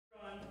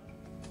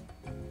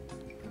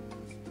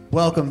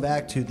Welcome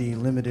back to the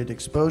Limited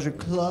Exposure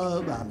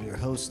Club. I'm your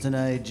host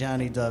tonight,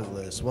 Johnny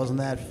Douglas. Wasn't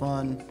that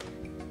fun?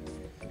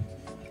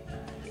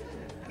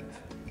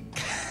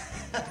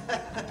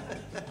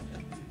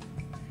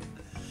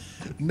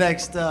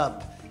 Next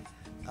up,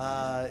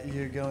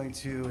 you're going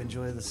to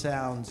enjoy the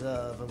sounds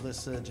of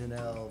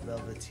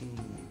ElissaJanelleVelvteen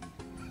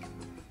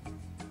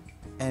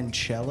and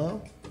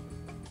cello.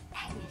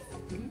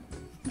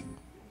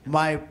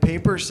 My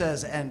paper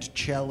says and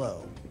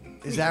cello.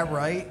 Is that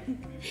right?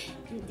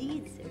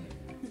 Indeed, sir.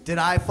 Did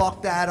I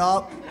fuck that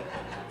up?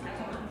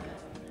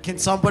 Can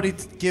somebody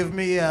give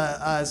me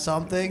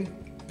something?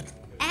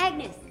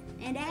 Agnes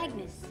and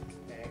Agnes.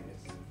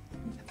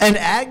 And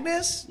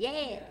Agnes?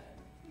 Yeah.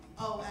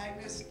 Oh,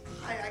 Agnes.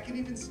 Hi, I can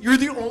even. You're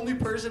the only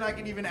person I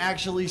can even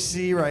actually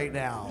see right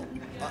now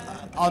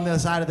on the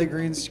side of the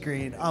green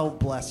screen. Oh,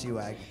 bless you,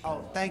 Agnes.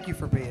 Oh, thank you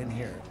for being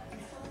here.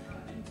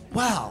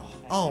 Wow.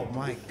 Oh,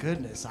 my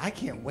goodness. I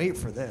can't wait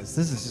for this.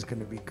 This is just going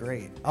to be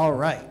great. All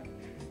right.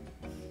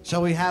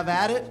 Shall we have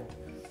at it?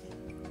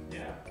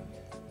 Yeah.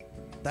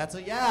 That's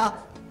a yeah.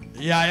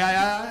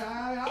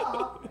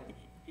 Yeah.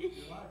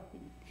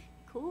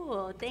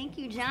 Cool. Thank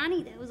you,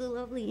 Johnny. That was a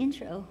lovely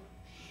intro.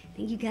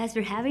 Thank you guys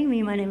for having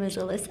me. My name is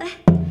Elissa.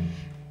 And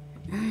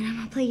I'm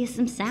going to play you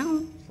some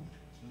sounds.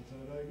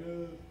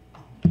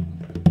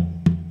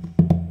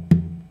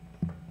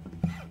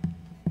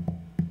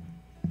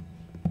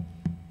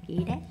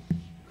 Get it?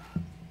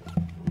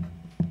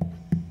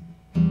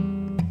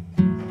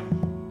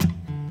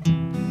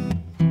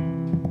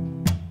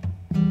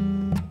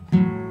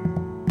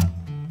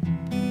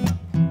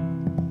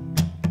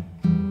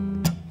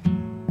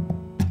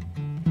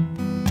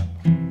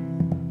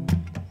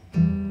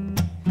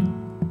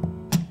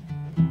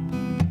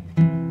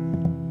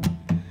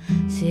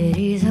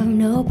 Cities of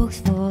notebooks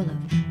full of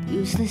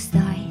useless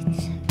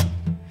thoughts.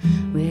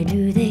 Where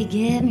do they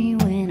get me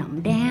when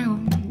I'm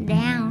down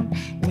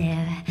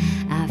there?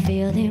 I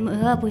fill them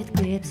up with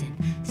grips and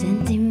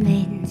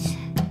sentiments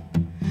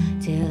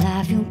till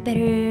I feel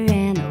better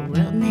and the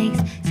world makes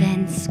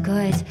sense.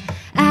 'Cause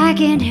I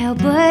can't help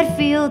but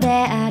feel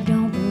that I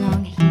don't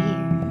belong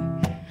here,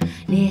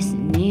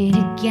 listening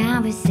to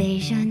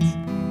conversations.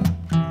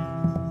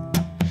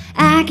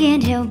 I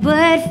can't help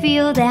but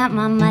feel that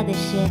my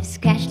mothership's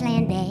crash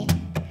landed.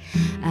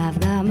 I've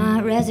got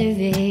my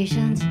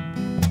reservations.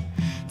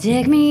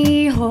 Take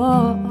me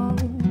home.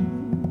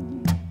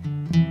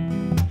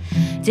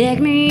 Take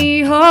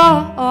me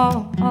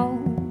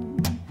home.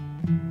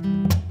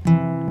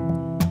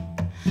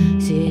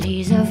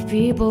 Cities of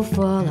people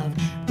full of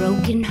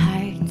broken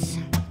hearts,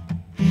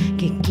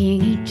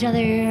 kicking each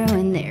other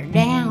when they're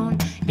down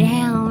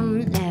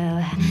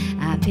low.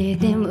 I pick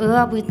them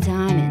up with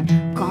time and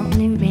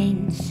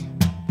compliments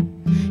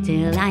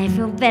till I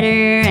feel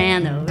better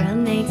and the world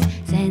makes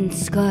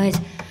sense. 'Cause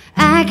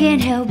I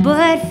can't help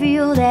but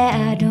feel that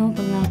I don't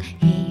belong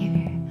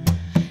here,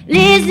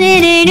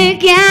 listening to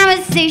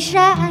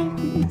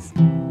conversations.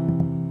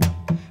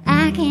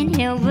 I can't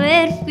help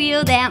but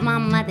feel that my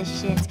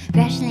mothership's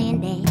crash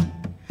landing.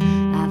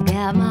 I've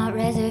got my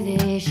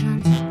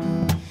reservations.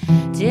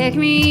 Take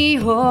me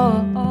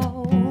home.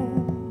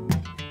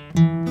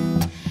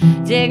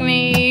 Take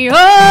me home.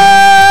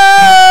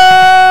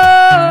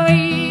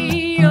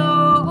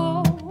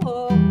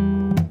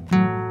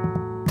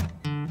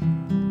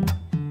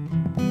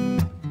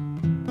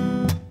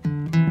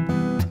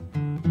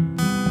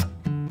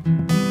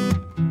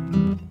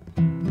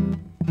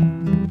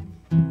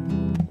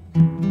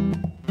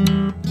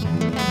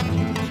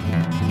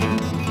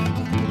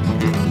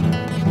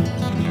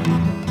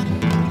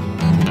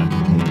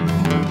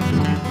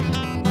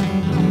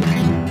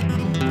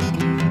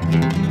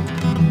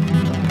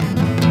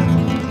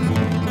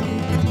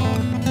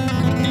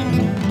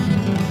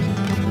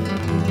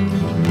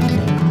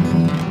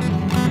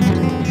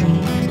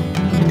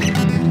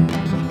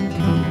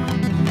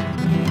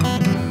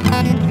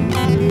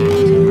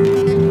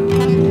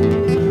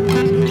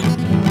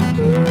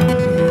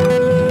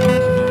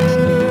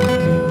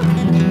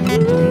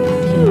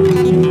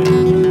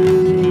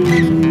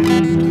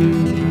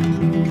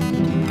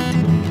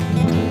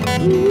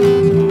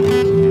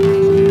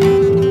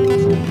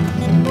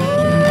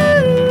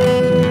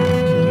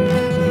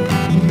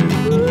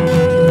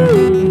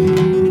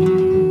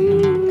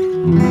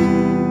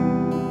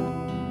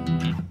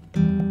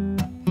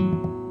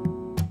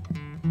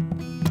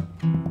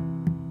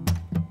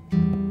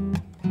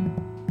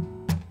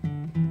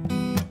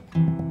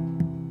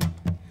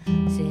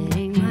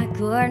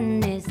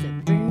 Is the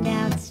burned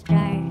out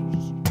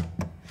stars.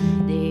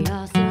 They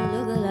all still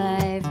look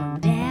alive from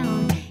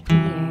down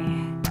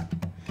here.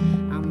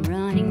 I'm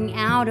running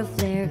out of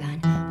flare gun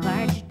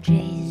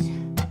cartridges.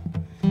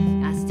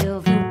 I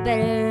still feel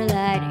better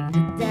lighting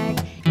the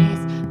darkness.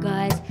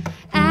 'Cause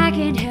I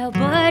can't help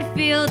but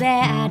feel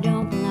that I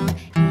don't belong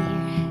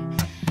here,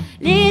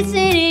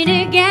 listening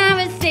to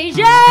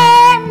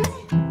conversations.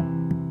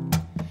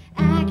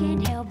 I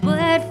can't help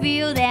but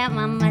feel that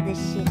my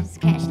mothership's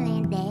crash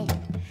landed.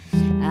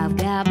 I've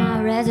got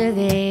my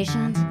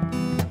reservations.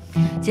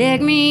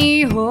 Take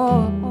me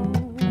home.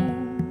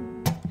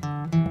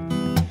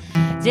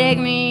 take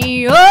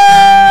me away.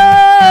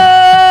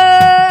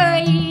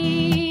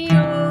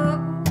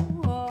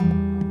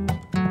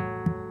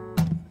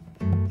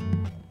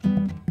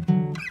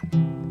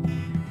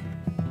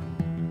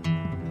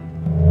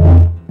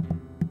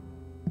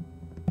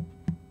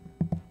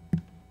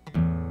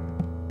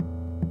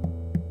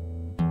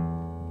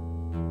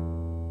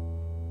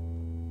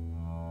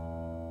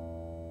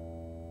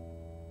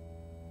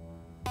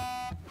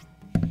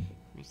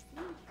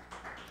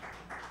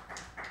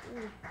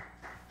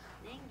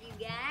 Thank you,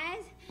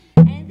 guys.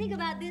 And think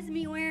about this,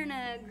 me wearing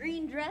a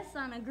green dress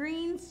on a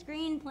green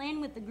screen,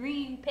 playing with the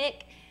green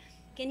pick.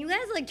 Can you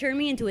guys, like, turn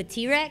me into a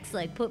T-Rex?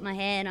 Like, put my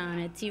head on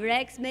a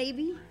T-Rex,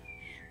 maybe?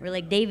 Or,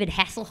 like, David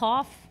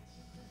Hasselhoff?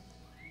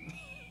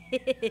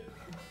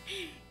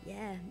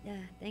 Yeah,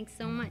 thanks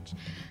so much. All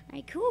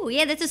right, cool.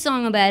 Yeah, that's a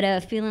song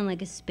about feeling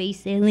like a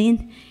space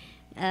alien.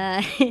 Which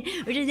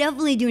I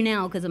definitely do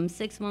now because I'm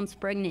 6 months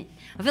pregnant.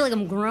 I feel like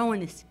I'm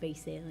growing a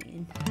space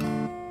alien.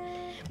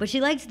 But she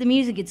likes the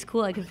music. It's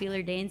cool. I could feel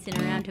her dancing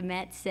around to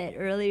Matt's set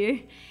earlier.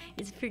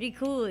 It's pretty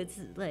cool. It's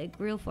like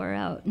real far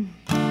out.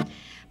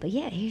 But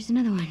yeah, here's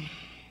another one.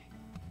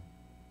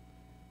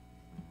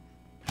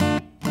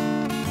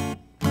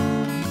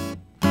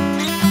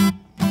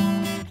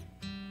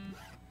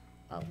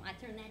 Oh, I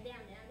turned that down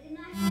now, didn't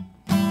I?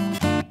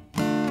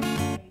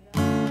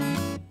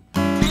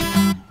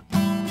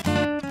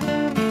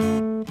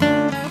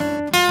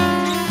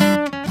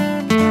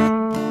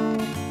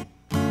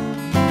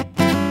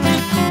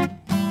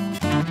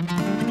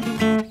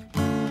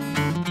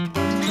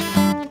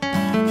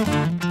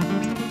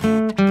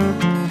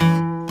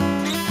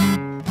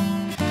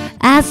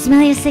 I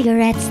smell your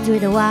cigarettes through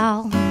the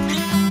wall.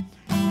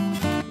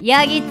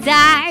 Your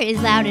guitar is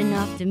loud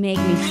enough to make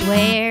me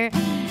swear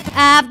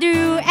I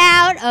threw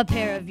out a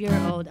pair of your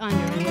old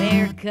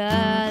underwear,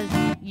 'cause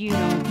you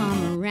don't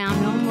come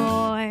around no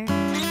more.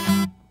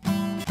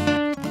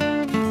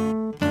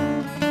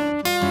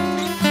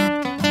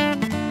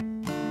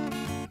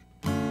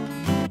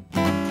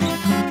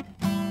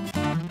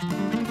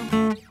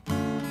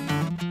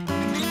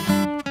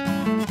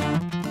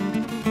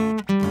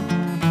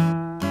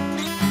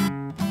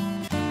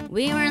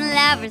 We weren't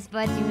lovers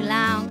for too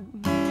long.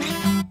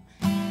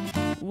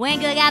 When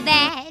good got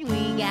bad,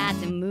 we got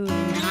to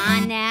moving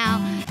on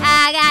now.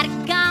 I got a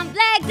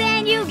complex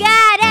and you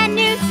got a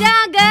new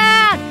song,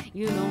 girl.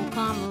 You don't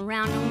come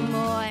around no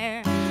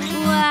more.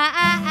 Well,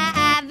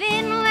 I've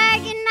been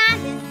working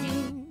on this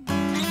tune.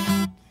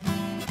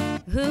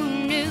 Who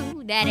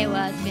knew that it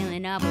was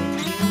filling up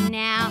with you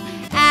now?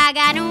 I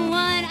got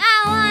one,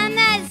 I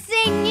wanna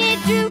sing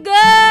it too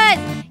good.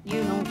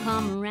 You don't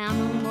come around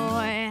no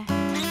more.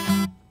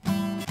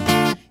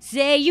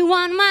 Say you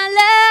want my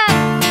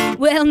love,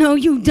 well no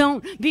you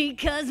don't,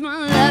 because my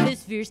love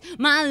is fierce,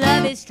 my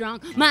love is strong,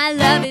 my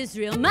love is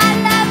real, my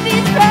love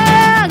is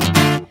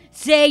strong.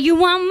 Say you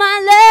want my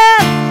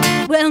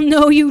love, well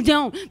no you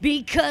don't,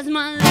 because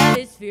my love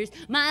is fierce,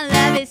 my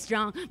love is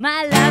strong,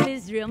 my love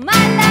is real, my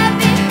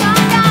love is strong.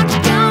 Don't you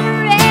come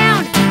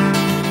around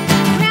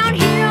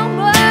here, oh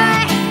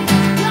boy,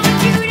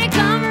 don't you to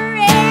come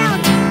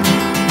around here,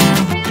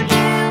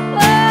 oh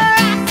boy.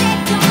 I said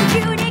don't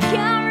you to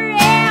come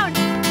around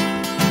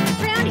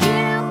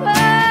here, oh boy.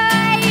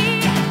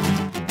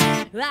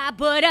 I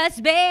put a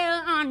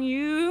spell on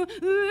you,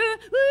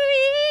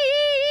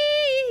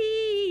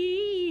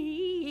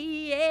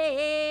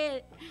 yeah,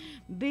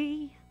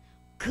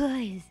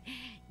 because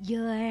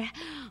you're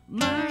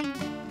mine.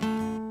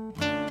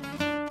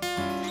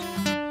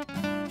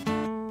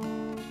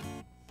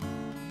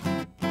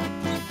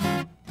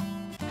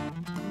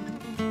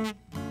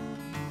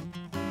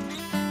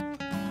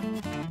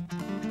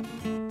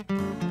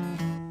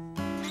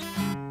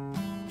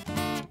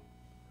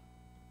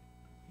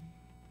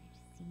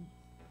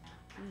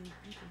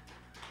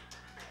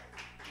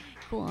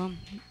 Cool.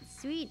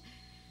 Sweet.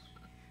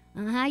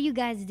 How you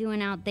guys doing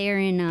out there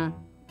in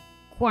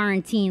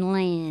quarantine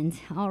land?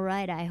 All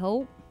right, I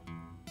hope.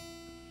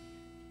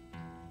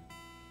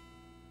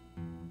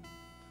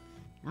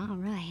 All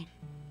right.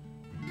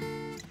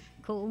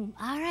 Cool.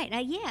 All right.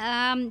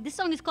 This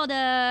song is called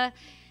The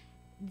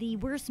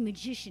Worst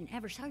Magician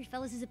Ever. Sorry,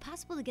 fellas. Is it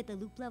possible to get the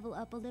loop level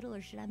up a little,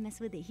 or should I mess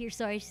with it here?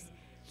 Sorry.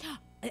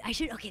 I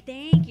should. Okay,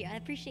 thank you. I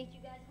appreciate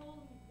you guys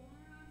holding it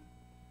down.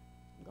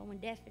 I'm going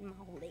deaf in my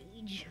old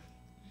age.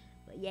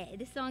 But yeah,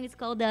 this song is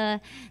called The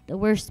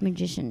Worst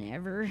Magician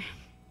Ever.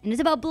 And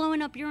it's about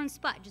blowing up your own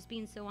spot, just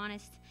being so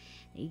honest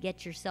that you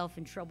get yourself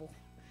in trouble.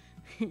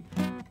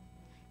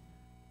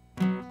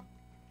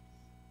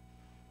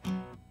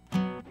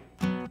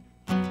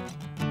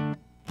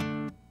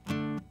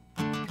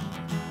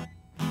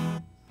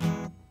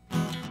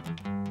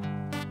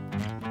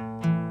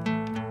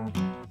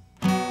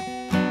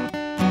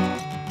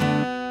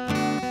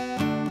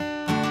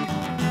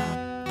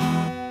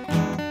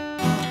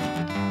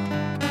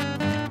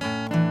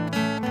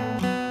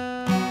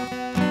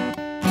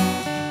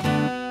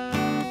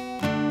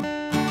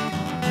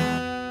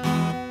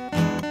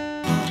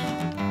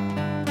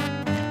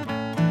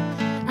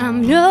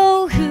 I'm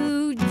no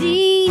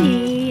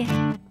Houdini,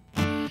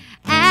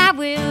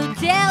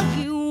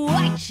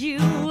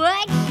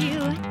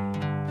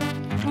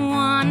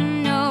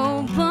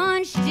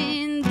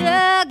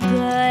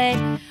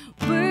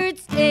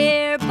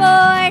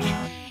 overboard,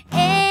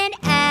 and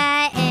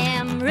I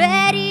am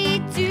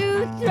ready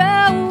to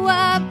throw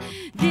up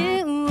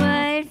the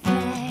white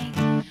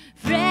flag.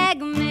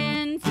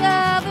 Fragments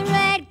of a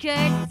red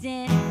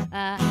curtain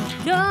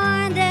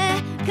adorn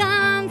the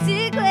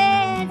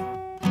consequence.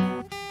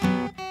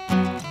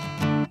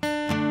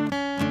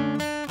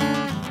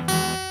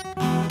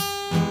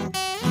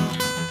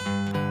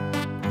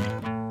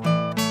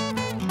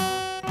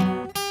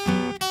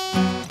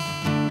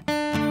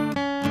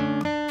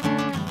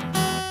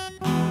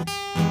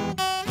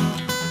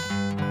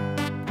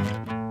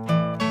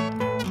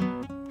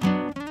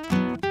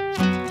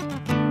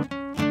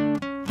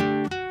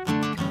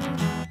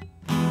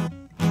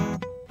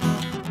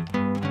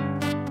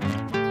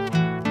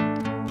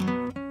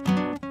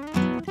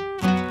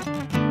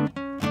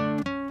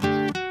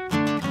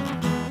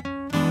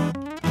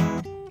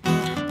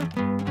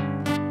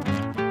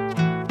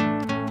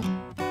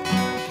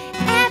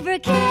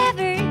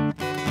 Abracadabra,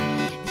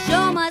 the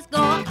show must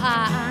go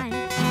on.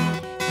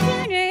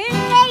 Sooner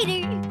or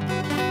later,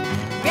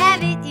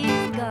 rabbit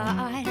is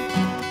gone.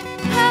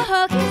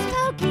 Hocus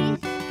pocus,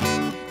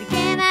 the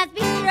can must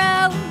be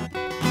thrown.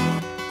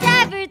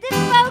 Time for the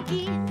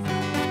focus,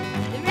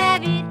 the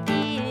rabbit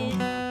is.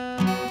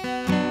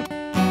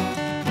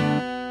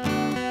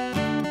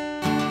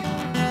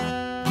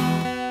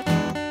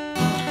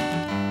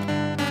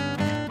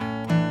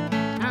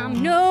 I'm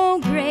no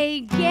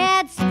great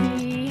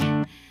Gatsby.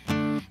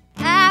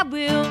 I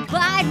will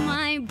bite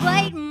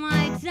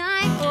my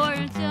time for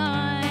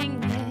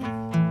tongue.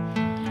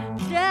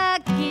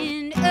 Stuck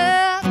in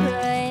a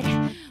rut,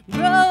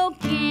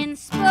 broken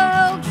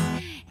spokes,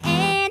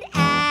 and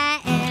I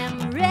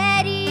am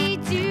ready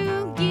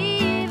to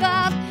give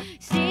up.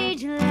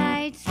 Stage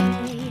lights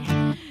fade,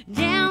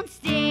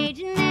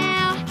 downstage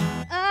now.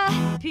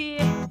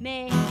 Appear,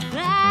 may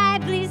I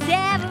please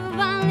have a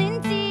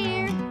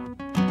volunteer?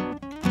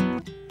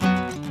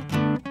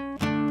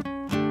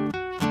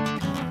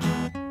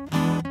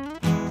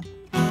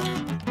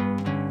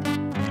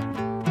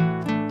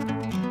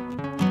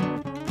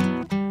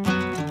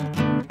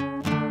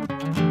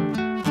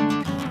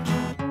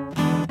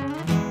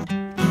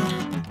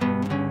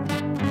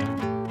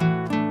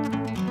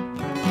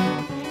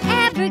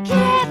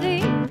 Abracadabra,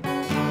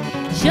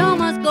 show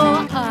must go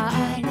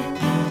on.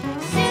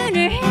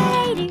 Sooner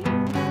or later,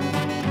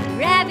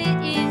 rabbit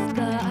is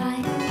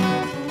gone.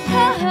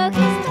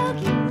 Hocus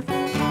pocus,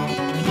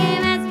 the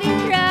game has been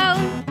thrown.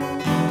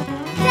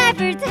 Time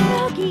for the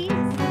focus,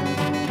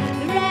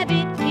 the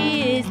rabbit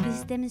is.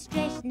 This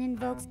demonstration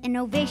invokes an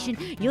ovation.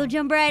 You'll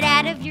jump right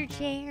out of your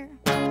chair.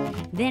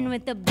 Then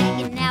with the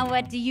bacon, now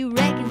what do you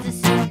reckon's a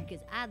secret?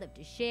 'Cause I love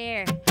to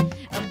share.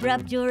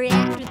 Abrupt, you'll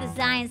react with a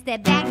science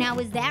step back. Now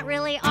is that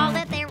really all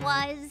that there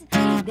was?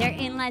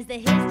 Therein lies the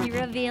history,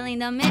 revealing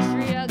the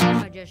mystery a good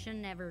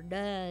magician never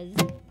does.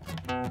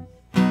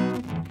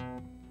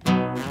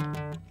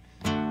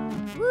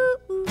 Woo,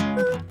 ooh,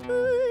 ooh,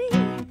 ooh,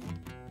 yeah.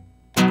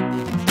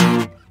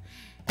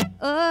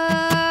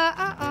 Oh,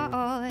 oh, oh,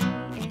 oh,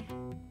 yeah.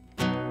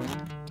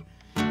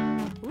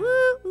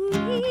 Woo, ooh,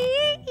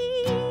 ee, ee.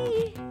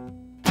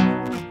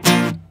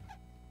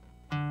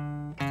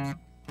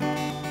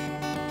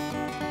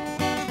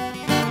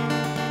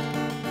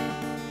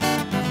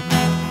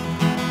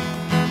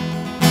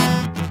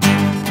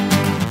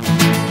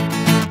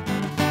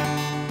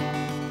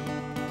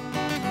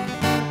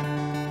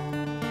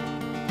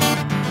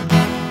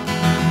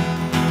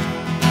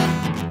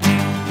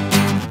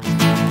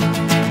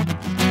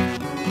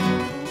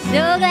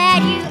 So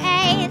glad you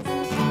asked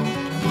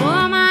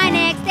for my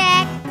next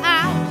act. I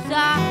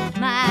saw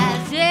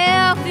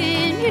myself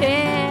in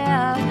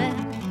heaven.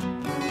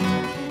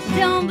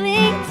 Don't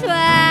blink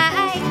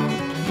twice,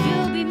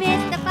 you'll be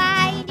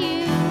mystified.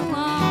 You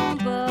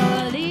won't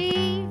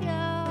believe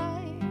your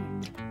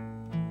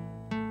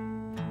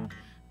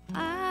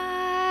eyes.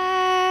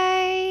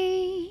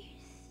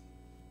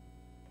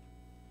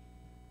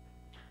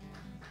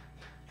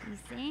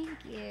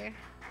 Thank you.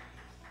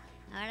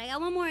 All right, I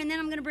got one more, and then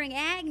I'm gonna bring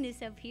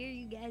Agnes up here.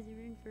 You guys are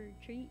in for a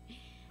treat.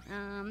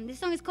 This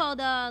song is called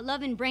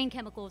Love and Brain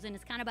Chemicals, and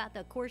it's kind of about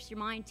the course your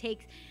mind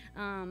takes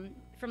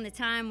from the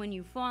time when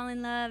you fall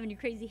in love and you're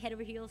crazy head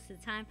over heels to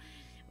the time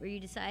where you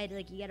decide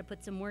like you got to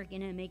put some work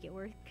in it and make it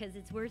work because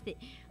it's worth it.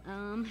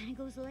 It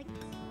goes like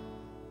this.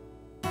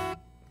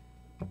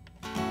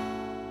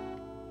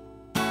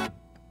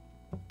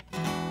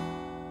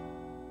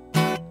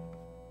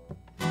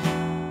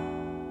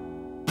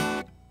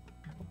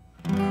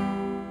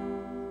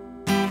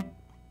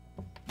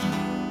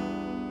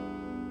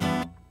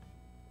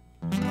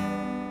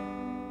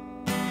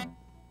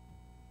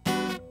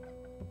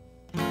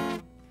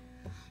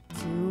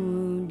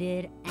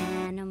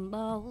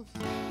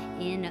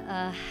 In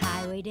a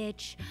highway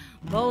ditch,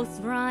 both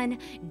run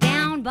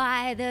down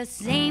by the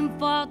same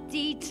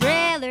faulty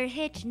trailer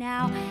hitch.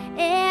 Now,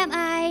 am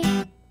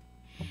I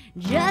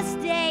just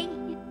a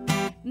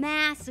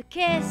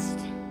masochist?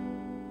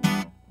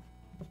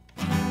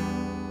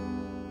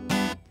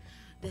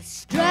 The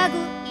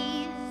struggle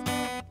is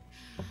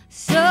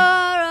so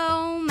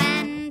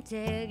romantic.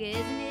 romantic,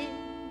 isn't it?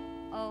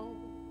 Oh,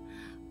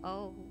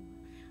 oh,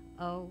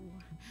 oh.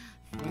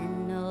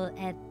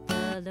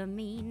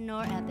 Phenylethylamine,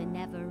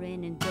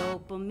 norepinephrine, and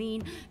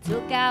dopamine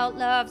took out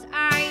love's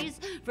eyes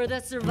for the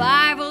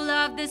survival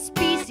of the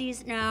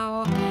species.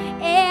 Now,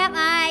 am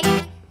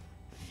I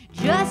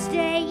just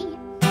a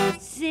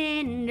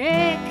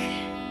cynic?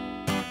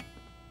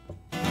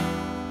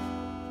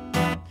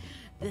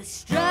 The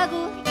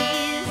struggle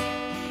is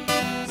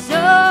so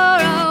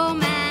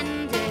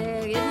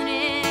romantic, isn't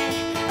it?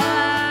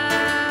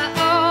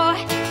 Oh,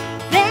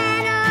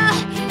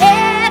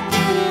 phenylethylamine,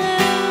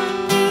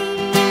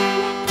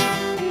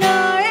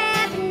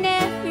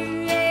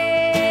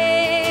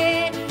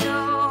 norepinephrine,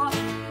 dopamine,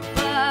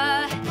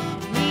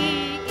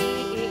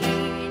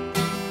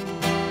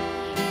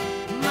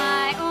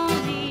 my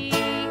only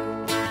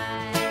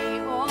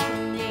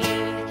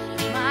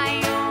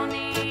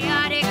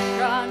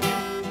addiction.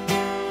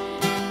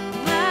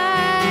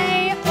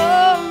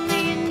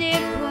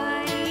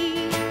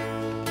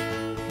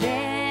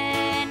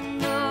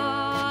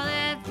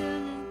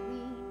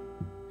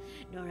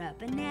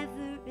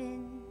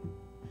 Norepinephrine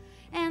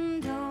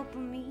and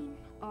dopamine.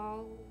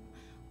 Oh,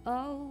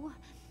 oh,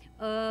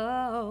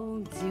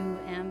 oh. 2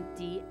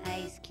 empty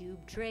ice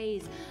cube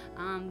trays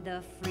on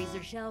the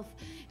freezer shelf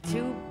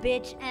to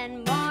bitch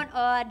and moan,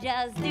 or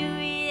just do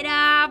it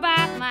all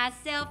by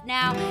myself.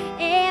 Now,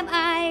 am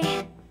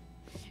I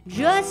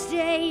just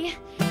a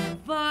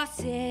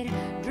faucet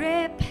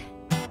drip?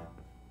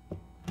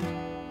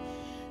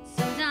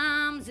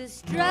 Sometimes the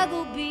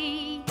struggle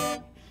becomes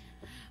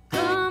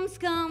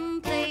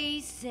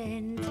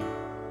complacent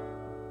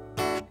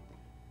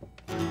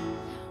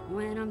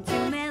when I'm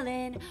too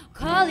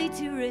melancholy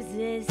to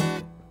resist.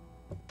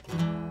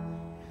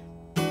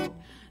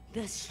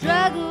 The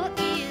struggle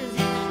is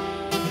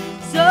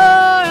so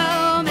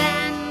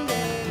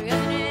romantic,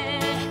 isn't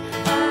it?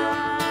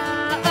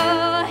 Oh,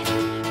 oh,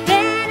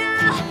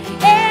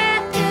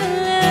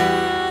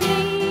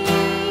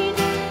 phenylethylamine,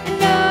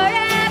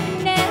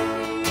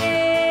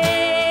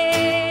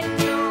 norepinephrine,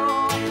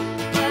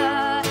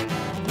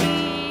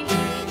 dopamine,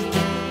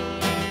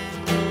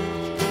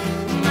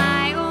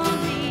 my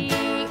only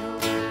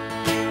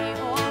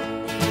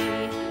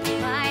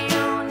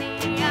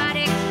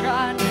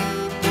addiction.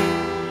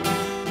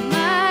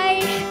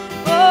 My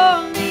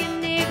only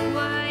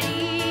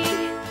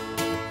iniquity,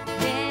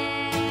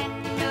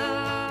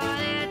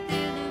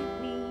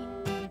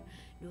 phenylethylamine,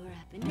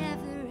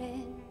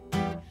 norepinephrine,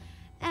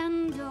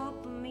 and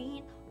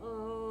dopamine.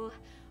 Oh,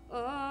 oh,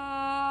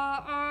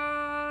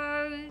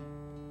 oh.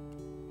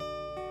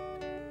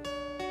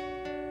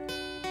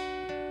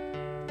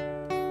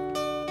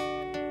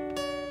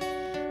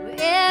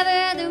 Wherever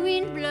the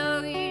wind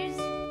blows,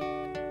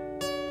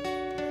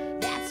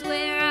 that's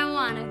where I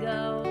wanna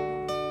go.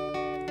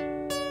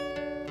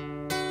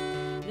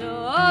 So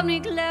hold me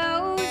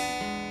close,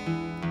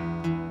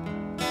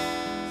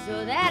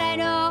 so that I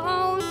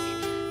don't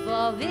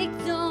fall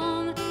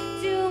victim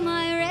to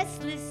my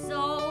restless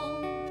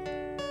soul.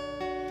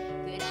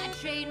 Could I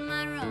trade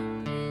my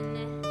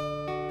roaming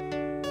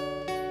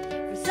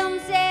for some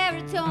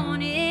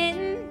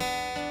serotonin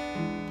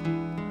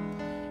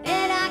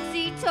and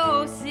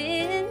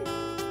oxytocin?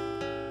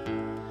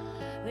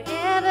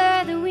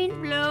 Wherever the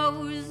wind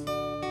blows,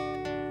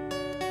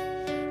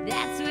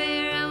 that's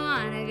where I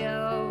wanna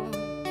go.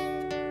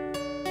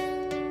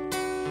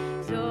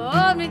 So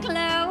hold me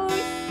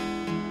close,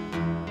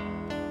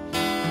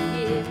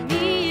 give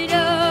me a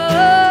dose.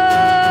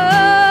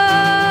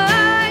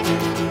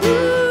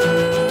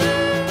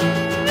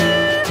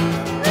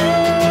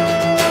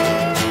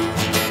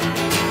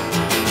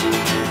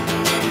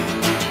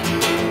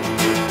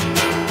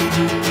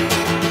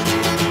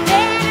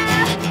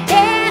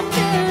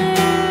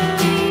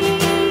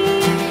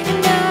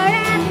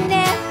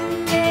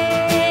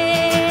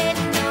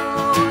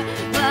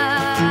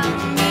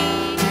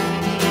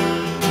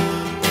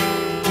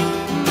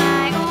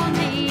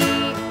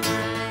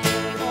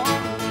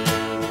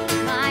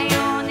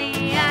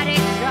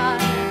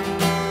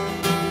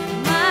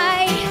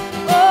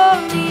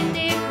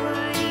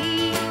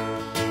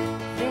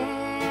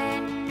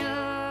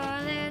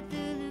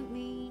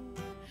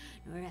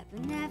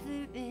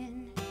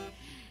 Norepinephrine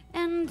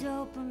and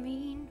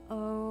dopamine.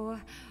 Oh,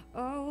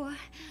 oh,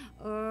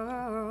 oh,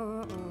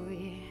 oh,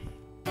 yeah.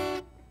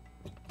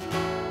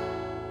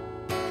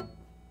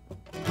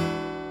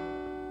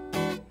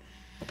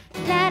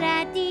 La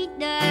da dee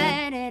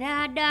da da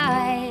da da.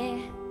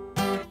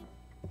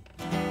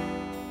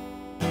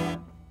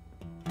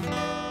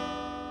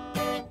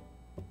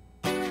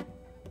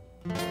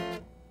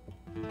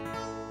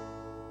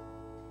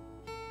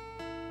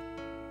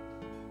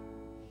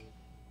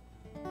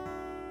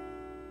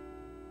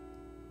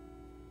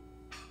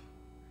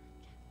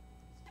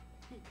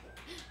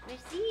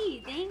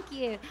 Merci, thank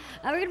you.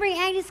 We're gonna bring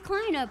Agnes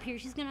Klein up here.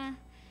 She's gonna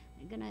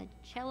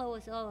cello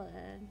us all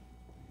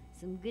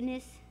some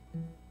goodness.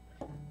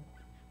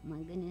 My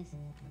goodness.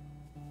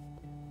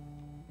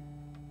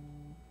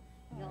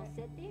 You all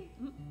sit there?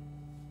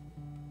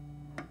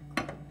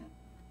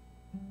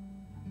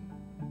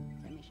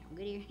 Let me show.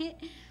 good here.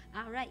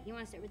 All right, you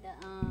want to start with the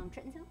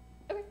Trenton song?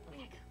 Okay.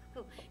 Yeah,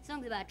 cool.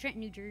 Song's about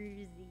Trenton, New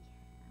Jersey.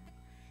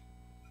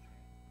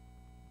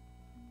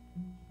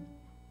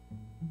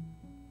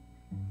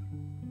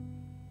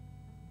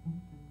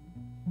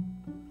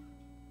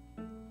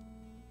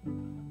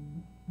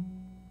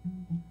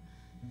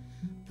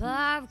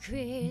 Pop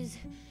quiz,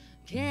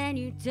 can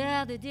you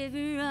tell the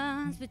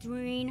difference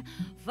between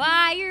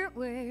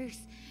fireworks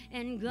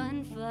and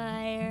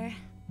gunfire?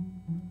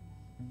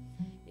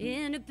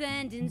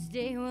 Independence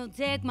Day will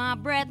take my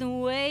breath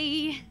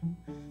away.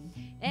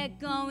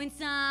 Echoing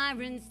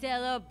sirens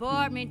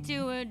teleport me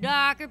to a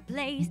darker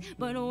place.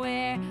 But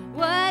where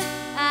was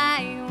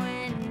I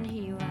when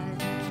he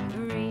was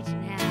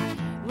reaching out?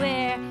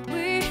 Where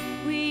were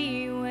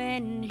we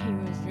when he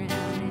was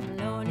drowning in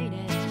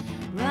loneliness?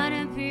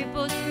 Running,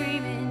 people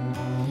screaming,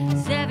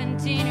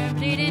 17 are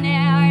bleeding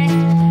out.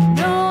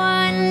 No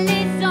one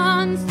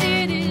listens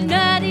to this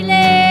nothing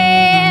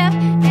left.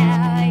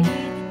 Now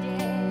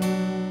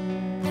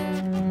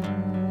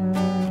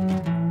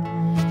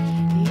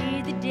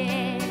he's the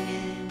dead.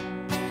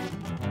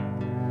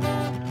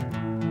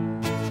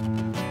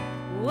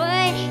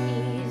 What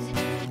is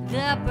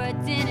the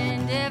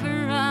pretended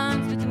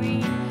difference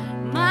between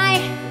my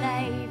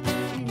life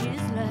and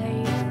his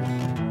life?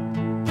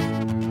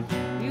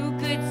 You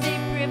could say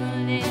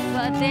privilege,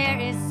 but there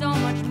is so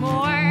much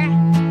more.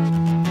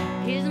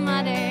 His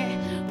mother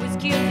was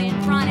killed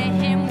in front of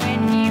him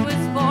when he was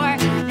 4.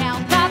 Now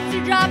cops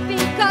are dropping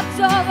cups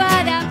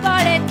over the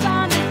bullets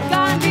on the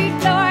concrete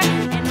floor.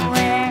 And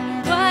where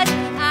was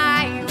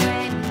I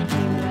when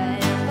he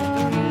was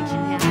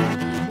reaching out?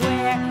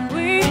 Where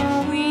were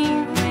we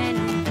when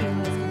he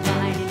was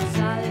confined in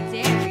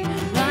solitary?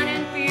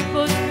 Running,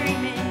 people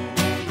screaming,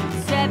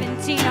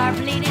 17 are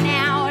bleeding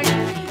out.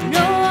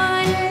 No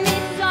one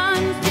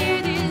listens to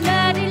this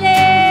bloody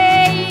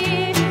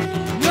lake.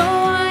 No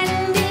one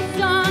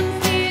listens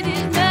to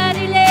this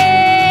bloody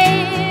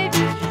lake.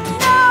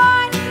 No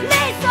one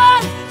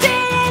listens to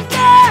this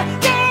bloody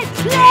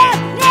lake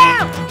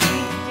now.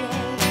 He's the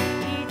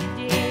day, he's the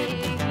day,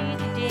 he's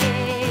the day,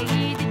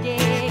 he's the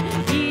day,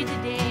 he's the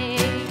day,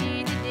 he's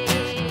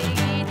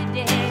the day, he's the day, he's the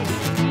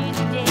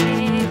day,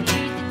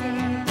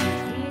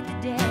 he's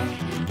the day,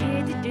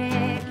 he's the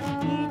day,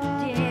 he's the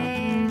day.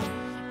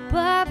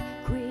 Pop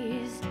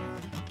quiz,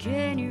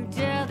 can you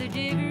tell the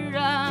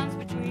difference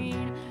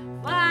between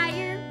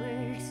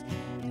fireworks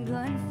and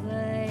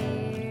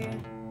gunfire?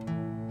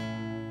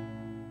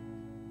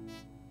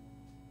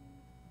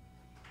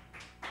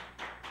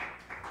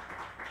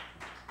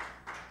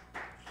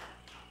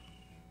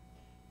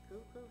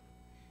 Cool, cool.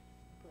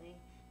 Play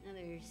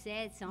another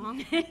sad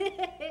song.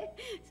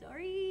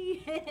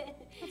 Sorry.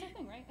 That's our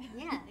thing, right?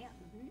 Yeah.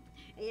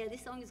 Yeah,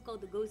 this song is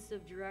called "The Ghosts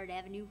of Girard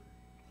Avenue."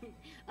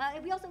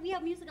 We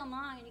have music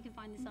online, and you can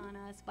find this on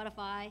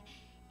Spotify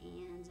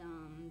and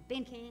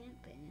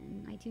Bandcamp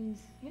and iTunes.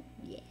 Yep.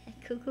 Yeah,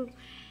 cool. All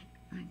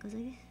right, goes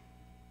like this.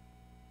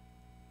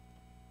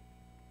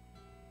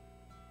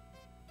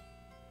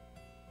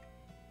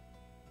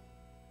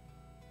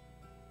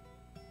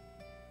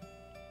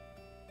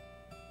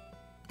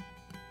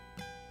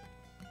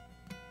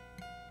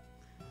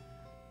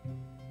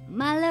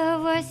 My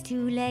love was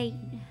too late.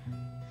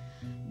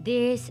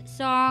 This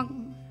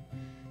song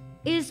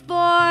is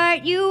for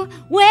you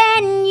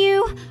when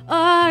you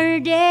are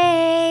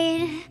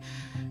dead.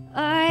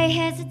 I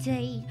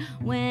hesitate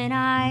when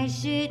I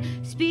should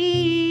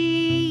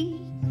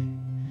speak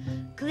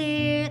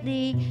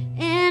clearly,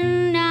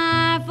 and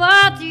I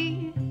falter.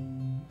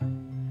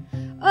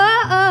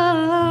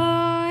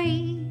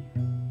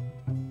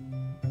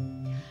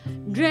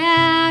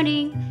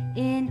 Drowning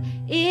in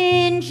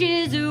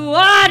inches of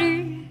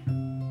water,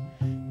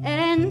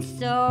 and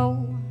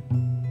so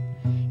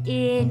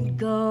it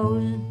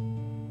goes.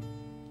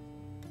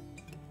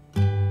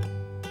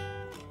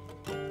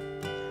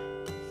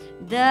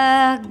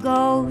 The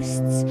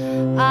ghosts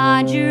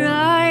on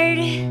Girard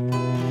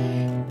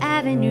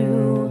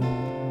Avenue.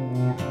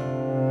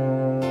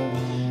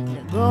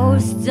 The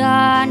ghosts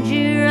on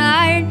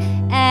Girard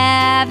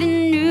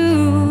Avenue.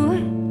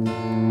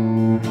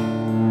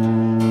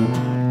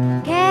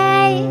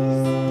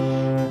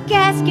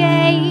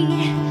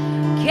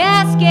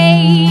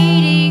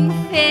 Cascading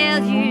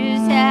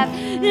failures have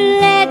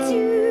led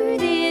to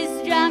this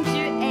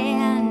juncture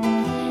and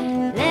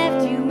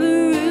left you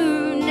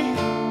marooned.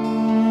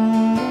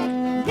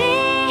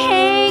 They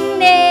hang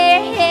their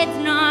heads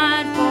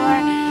not for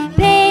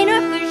pain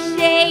or for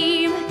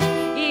shame.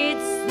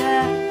 It's the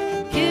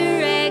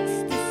pure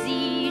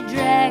ecstasy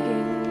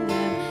dragging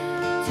them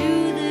to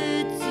the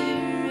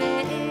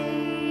terrain.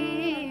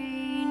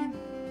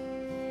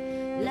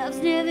 Love's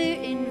never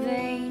in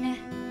vain,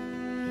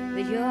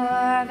 but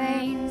your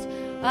veins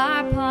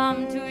are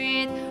pumped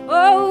with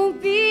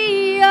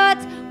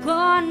opiate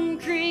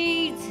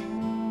concrete.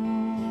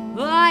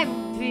 I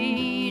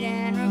repeat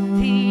and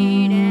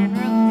repeat and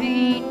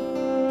repeat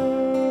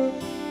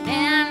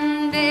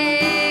and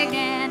beg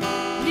and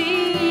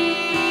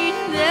plead.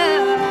 The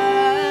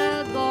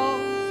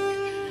ghost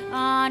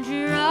on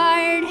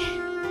Girard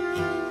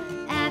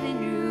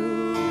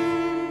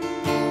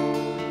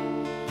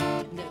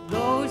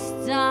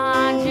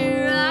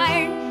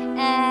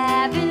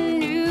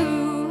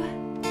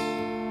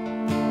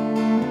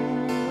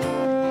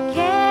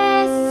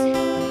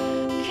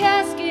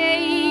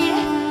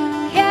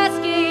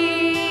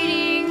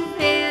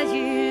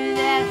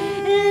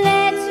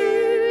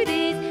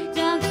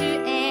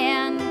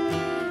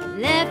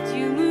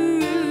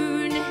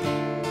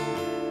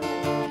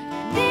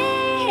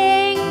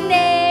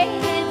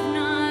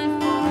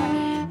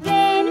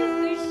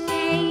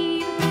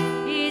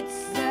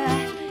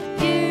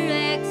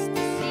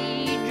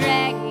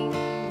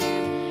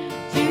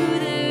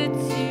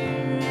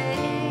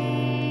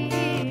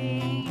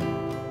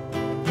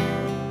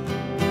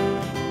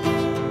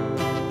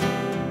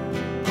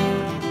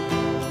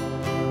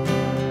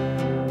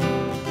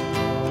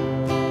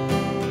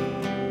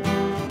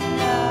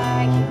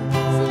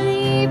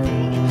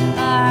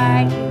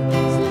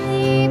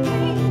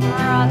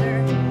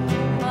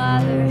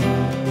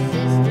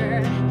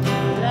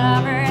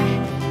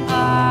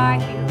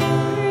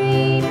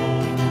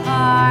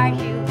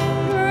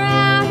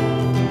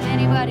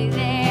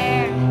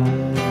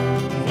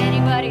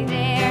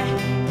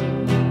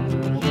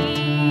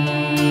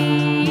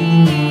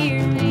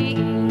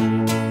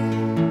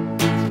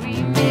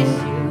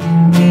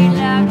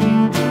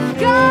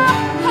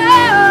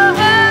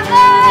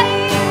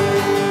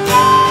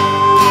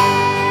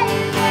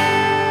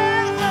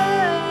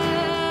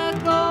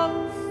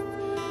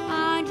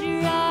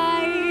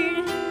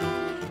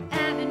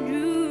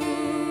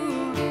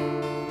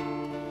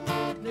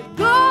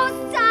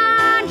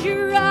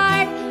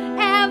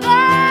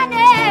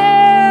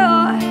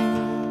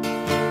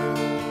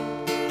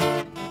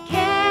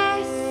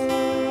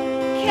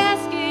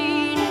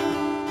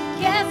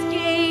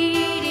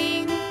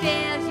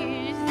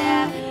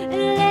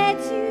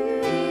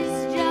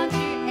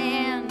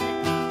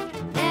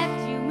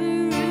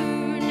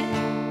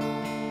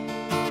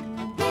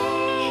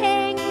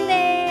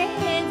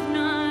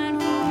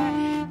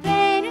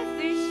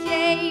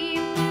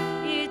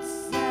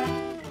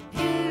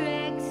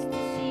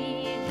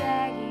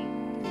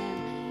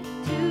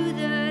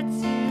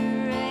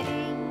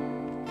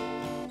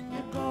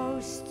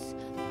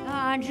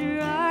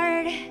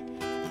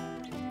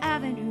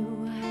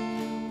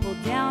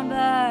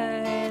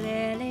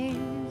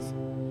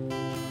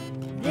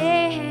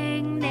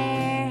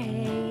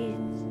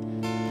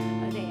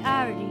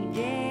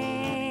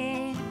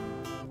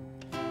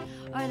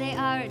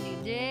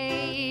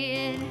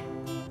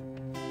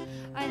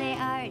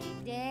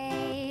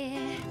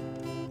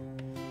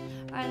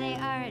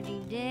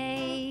party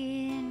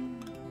day.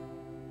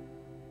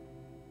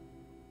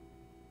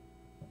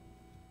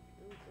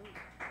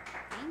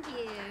 Thank you.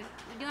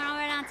 You doing all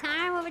right on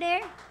time over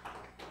there?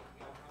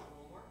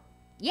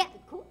 Yeah,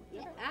 cool.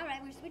 Yeah, all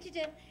right. We're switching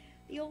to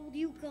the old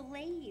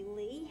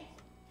ukulele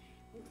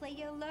and play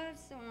your love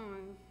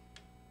song.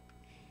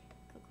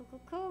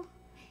 Cool.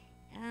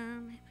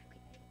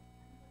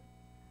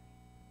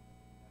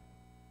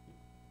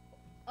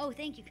 Oh,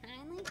 thank you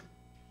kindly.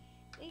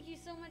 Thank you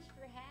so much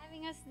for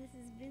having us. This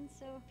has been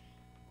so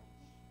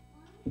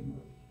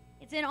fun.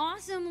 It's an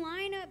awesome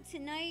lineup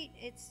tonight.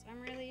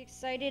 I'm really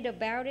excited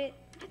about it.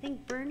 I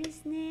think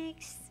Bernie's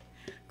next.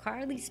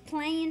 Carly's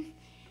playing.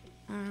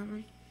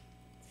 It's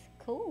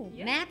cool.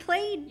 Yeah. Matt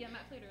played. Yeah,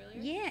 Matt played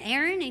earlier. Yeah,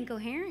 Aaron,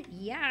 Incoherent.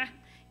 Yeah.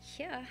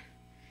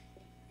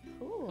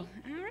 Cool.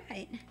 All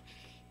right.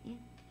 Yeah.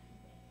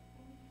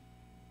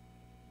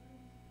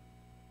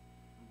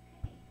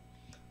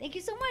 Thank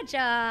you so much.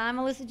 I'm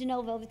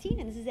ElissaJanelleVelvteen,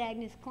 and this is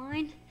Agnes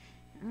Klein.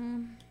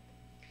 And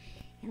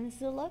this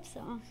is a love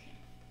song.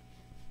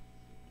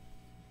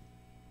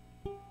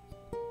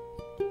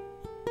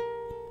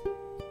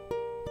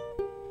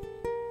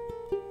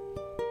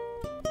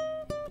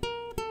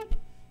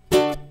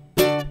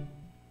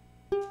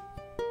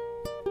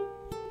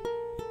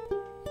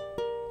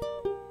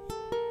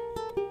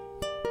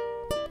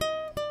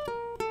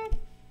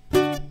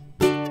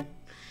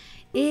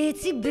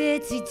 Itsy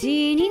bitsy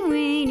teeny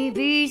weeny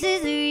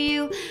pieces of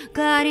you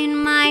got in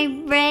my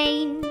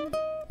brain.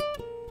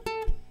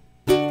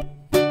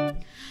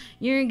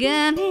 You're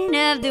gumming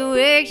up the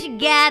works, you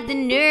got the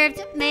nerve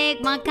to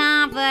make my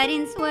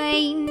confidence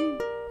wane.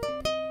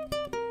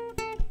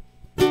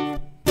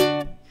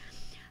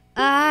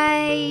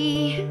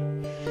 I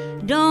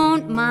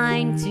don't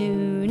mind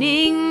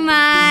tuning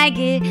my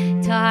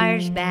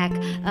guitars back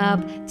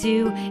up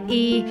to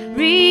E,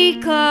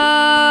 recalling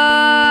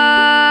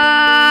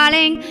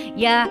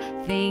your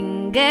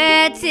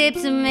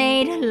fingertips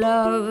made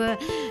love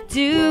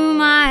to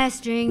my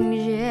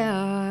strings,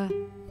 yeah.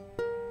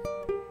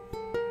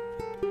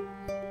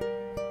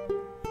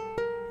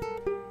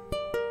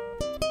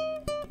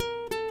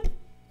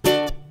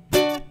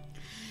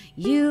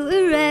 You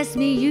arrest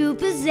me, you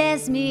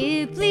possess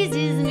me, it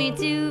pleases me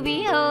to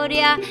behold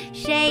your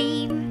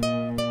shape.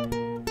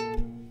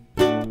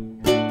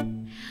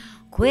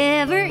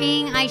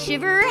 Quivering, I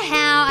shiver,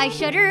 how I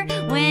shudder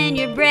when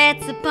your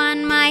breath's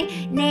upon my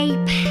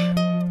nape.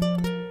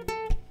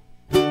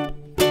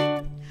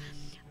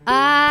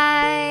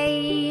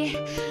 I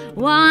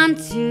want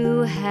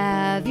to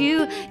have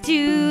you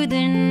to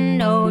the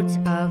notes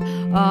of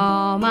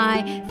all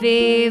my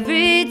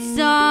favorite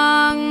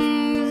songs.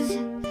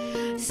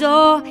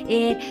 So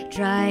it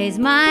tries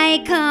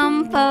my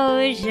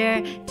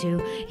composure to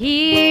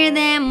hear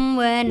them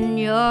when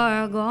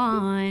you're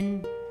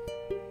gone.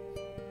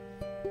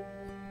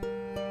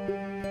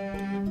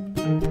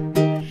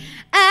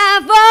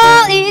 I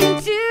fall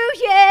into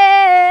you,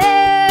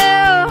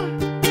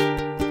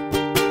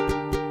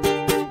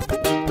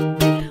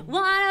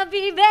 wanna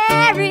be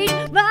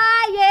buried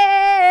by you.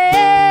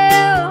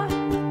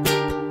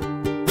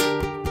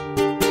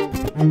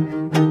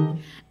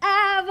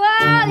 I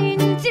fall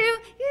into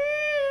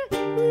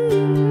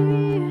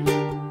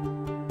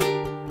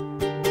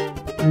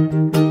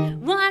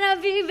wanna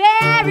be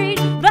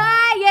buried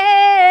by you,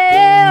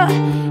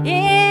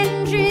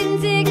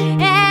 intrinsic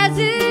as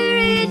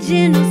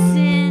original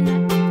sin.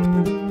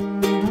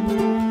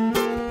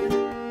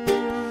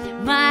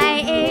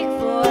 My ache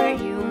for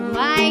you,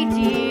 my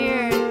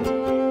dear.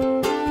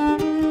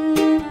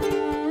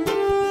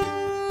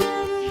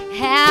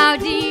 How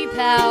deep,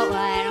 how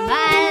wide,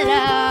 my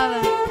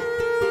love.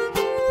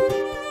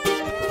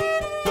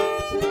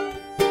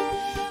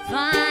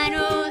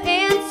 Final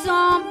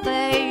answer,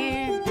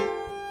 babe.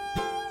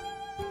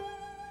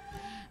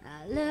 I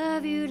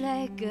love you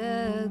like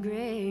a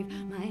grave.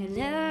 My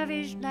love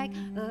is like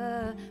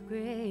a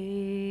grave.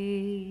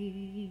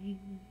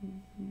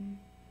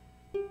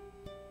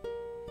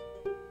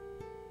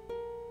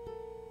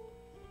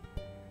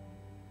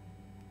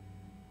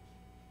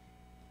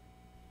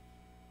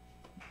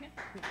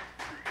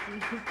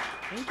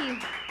 Thank you.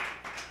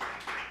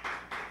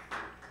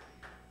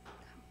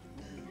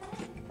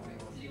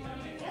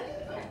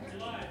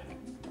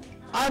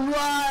 I'm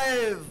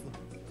live.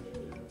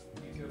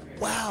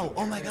 Wow.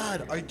 Oh my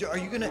God. Are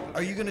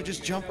you gonna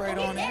just jump right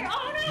on in?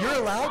 You're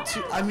allowed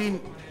to. I mean,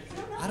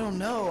 I don't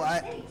know.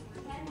 I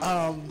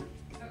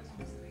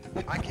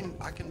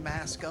can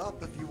mask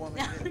up if you want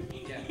me to.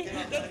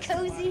 Get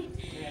cozy.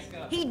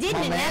 He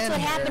didn't, and that's what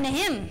happened to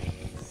him.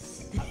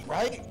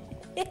 Right?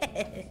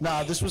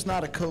 Nah, this was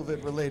not a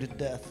COVID-related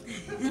death.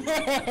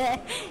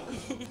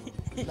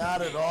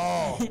 Not at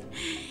all.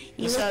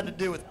 This had to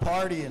do with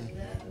partying.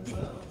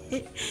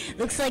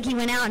 Looks like he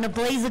went out in a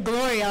blaze of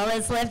glory. All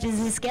that's left is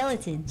his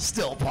skeleton.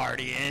 Still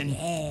partying.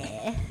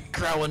 Yeah.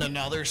 Growing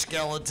another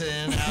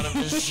skeleton out of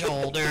his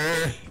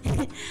shoulder.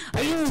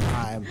 Are you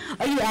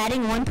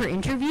adding one per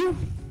interview?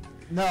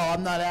 No,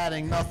 I'm not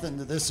adding nothing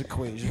to this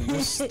equation.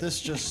 This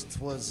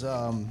just was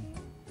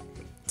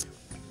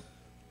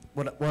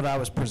what I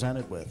was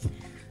presented with.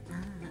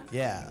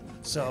 Yeah.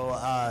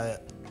 So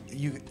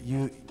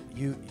you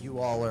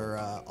all are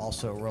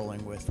also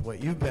rolling with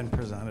what you've been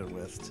presented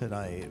with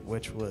tonight,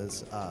 which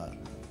was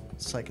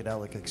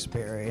psychedelic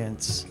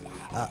experience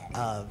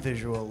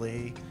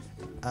visually,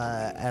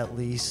 at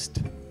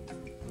least.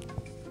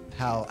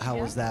 How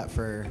was that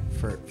for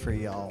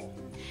y'all?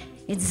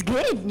 It's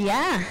good,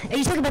 yeah. Are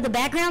you talking about the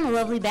background, the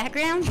lovely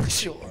background?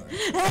 Sure.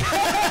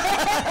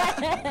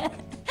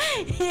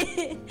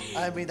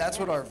 I mean, that's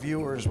what our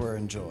viewers were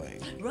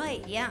enjoying.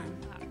 Right, yeah.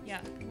 Yeah.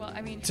 Well,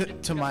 I mean,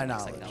 To my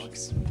knowledge.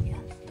 psychedelics.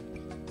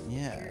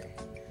 Yeah.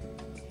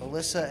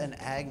 Elissa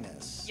and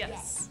Agnes.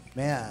 Yes.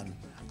 Man,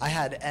 I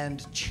had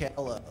and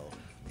cello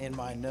in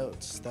my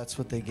notes. That's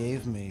what they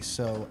gave me.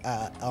 So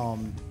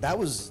that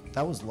was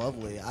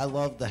lovely. I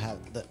love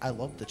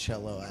the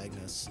cello,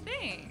 Agnes.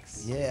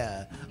 Thanks.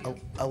 Yeah,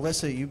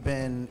 Elissa, you've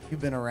been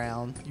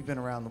around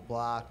the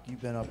block.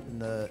 You've been up in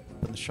the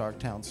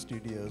Sharktown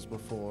studios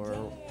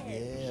before.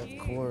 Yeah, of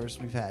course,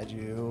 we've had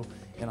you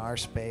in our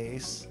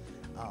space.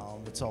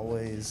 It's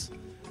always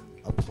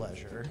a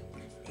pleasure.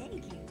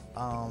 Thank you.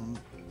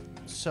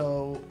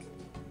 So,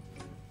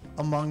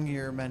 among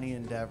your many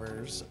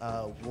endeavors,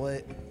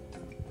 what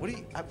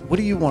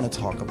do you want to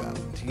talk about?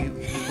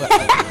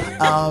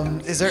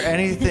 Is there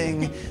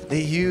anything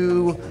that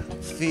you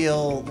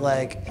feel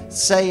like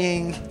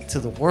saying to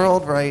the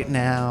world right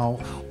now,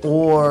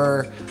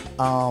 or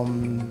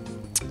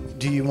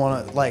do you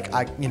want to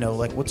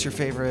what's your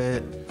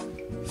favorite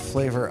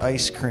flavor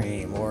ice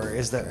cream, or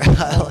is there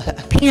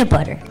Peanut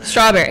butter.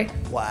 Strawberry.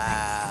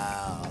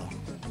 Wow,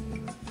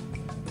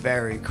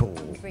 very cool.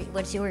 Great.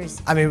 What's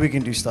yours? I mean, we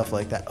can do stuff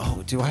like that.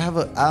 Oh, do I have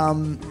a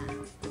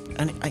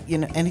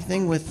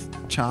anything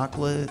with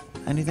chocolate?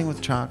 Anything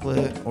with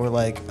chocolate, or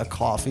like a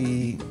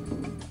coffee,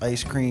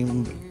 ice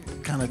cream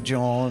kind of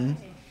John?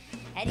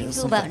 How do you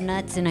feel about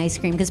nuts and ice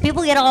cream? Because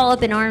people get all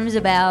up in arms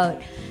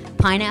about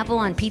pineapple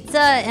on pizza,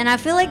 and I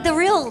feel like the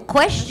real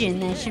question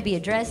that should be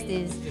addressed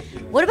is,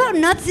 what about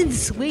nuts and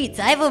sweets?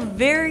 I have a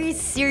very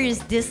serious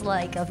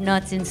dislike of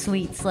nuts and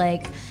sweets,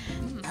 like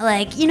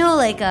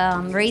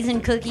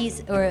raisin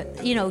cookies, or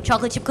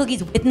chocolate chip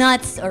cookies with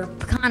nuts, or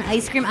pecan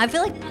ice cream. I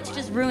feel like nuts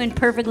just ruin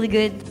perfectly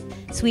good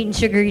sweet and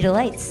sugary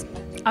delights.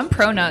 I'm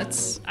pro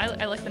nuts.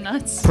 I like the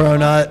nuts. Pro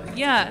nut.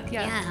 Yeah.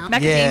 Yeah.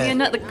 Macadamia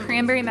nut, the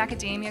cranberry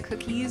macadamia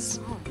cookies.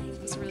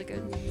 It's really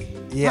good.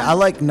 Yeah, I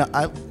like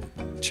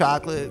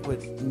chocolate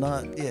with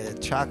nut. Yeah,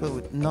 chocolate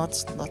with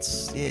nuts.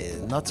 Nuts. Yeah,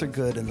 nuts are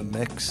good in the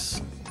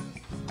mix.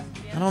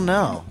 I don't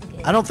know.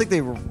 I don't think they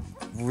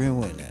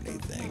ruin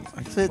anything.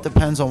 I think it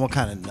depends on what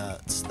kind of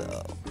nuts,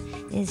 though.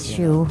 It's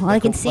true. Well, I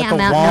can see like I'm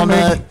a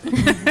outnumbered.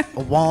 walnut. A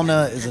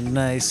walnut is a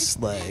nice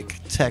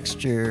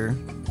texture.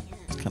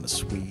 It's kind of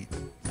sweet.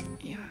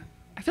 Yeah.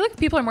 I feel like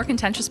people are more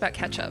contentious about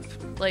ketchup.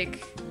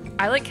 Like,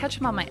 I like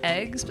ketchup on my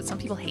eggs, but some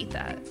people hate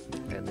that.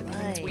 They think it's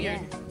Right, weird.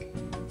 yeah.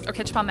 Or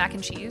ketchup on mac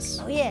and cheese.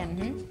 Oh yeah,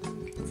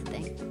 that's a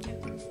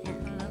thing.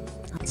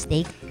 Yeah. On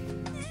steak.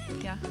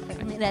 Yeah.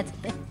 That's a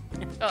thing.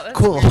 Oh, that's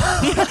Cool. weird.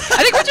 I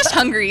think we're just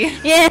hungry.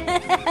 Yeah.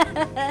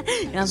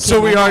 No, I'm So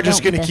kidding. we I are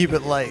just don't gonna with keep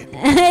it light.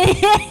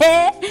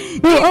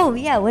 Oh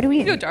yeah, what do we?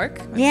 We go dark.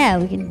 Yeah,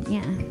 we can.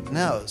 Yeah.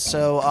 No.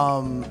 So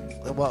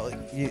well,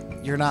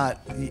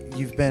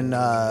 you've been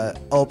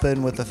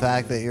open with the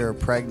fact that you're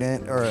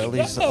pregnant, or at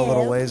least a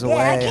little ways away.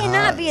 Yeah, I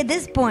cannot huh? be at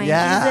this point.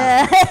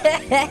 Yeah.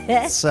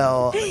 'cause,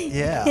 So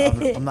yeah,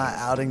 I'm not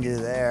outing you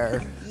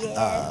there.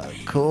 Yeah.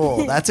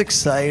 Cool. That's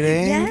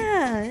exciting.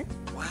 yeah.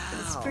 Wow.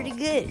 It's pretty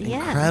good.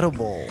 Yeah.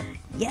 Incredible.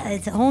 Yeah,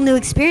 it's a whole new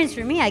experience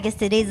for me. I guess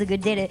today's a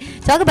good day to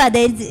talk about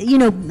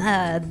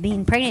that.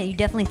 Being pregnant, you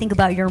definitely think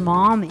about your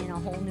mom in a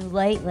whole new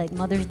light. Like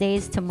Mother's Day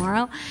is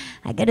tomorrow.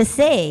 I gotta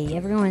say,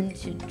 everyone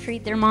should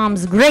treat their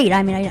moms great.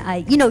 I mean,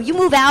 you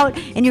move out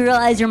and you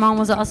realize your mom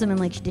was awesome and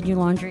like she did your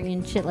laundry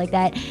and shit like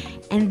that,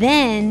 and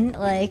then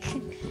like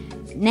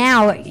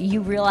now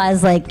you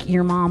realize like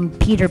your mom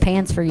peed her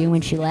pants for you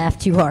when she laughed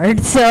too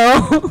hard.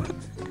 So.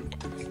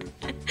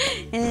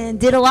 And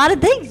did a lot of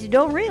things you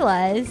don't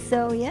realize.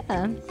 So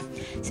yeah.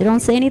 So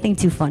don't say anything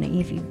too funny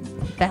if you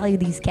value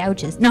these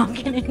couches. No, I'm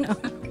kidding. No.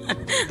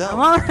 I'm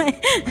all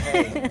right.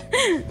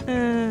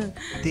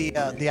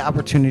 The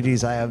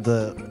opportunities I have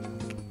to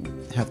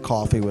have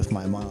coffee with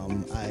my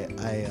mom,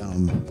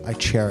 I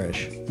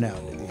cherish. No,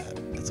 yeah,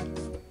 it's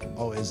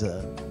always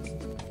a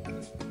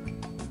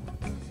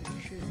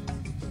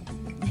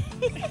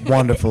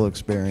wonderful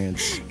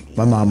experience.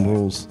 My mom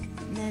rules.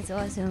 That's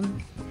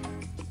awesome.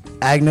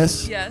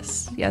 Agnes?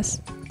 Yes.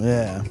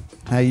 Yeah.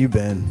 How you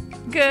been?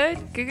 Good.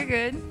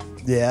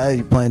 Yeah,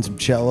 you playing some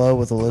cello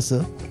with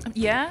Elissa?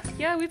 Yeah,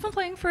 we've been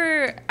playing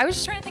for, I was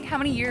just trying to think how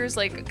many years,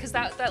 like, because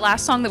that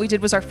last song that we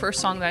did was our first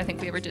song that I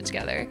think we ever did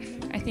together.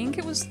 I think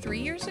it was 3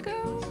 years ago,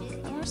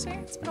 I want to say.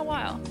 It's been a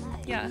while.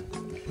 Yeah.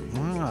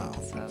 Wow.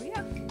 So,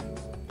 yeah.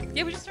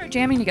 Yeah, we just started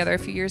jamming together a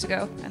few years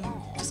ago, and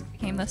just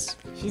became this.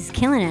 She's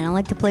killing it. I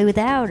like to play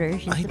without her.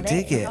 She's I the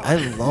dig best. it. I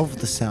love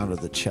the sound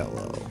of the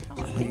cello.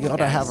 thank You ought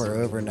to you have guys. her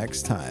over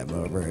next time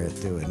over at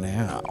Do It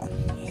Now. Oh,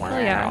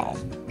 yeah.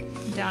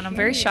 I'm down. I'm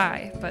very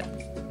shy, but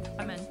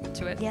I'm in.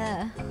 into it.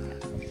 Yeah.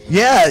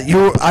 Yeah,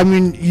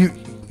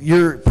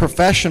 you're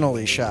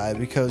professionally shy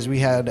because we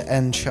had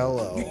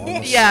cello on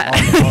the, Yeah.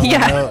 on the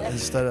Yeah. note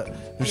instead of,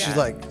 and she's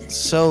like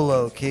so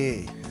low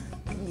key.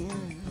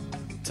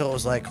 Till it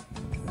was like,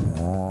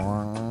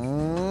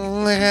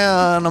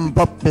 and I'm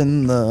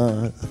bumping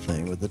the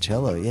thing with the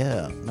cello.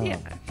 Yeah. No. Yeah.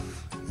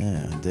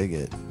 Yeah, dig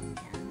it.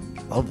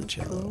 Love the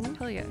cello.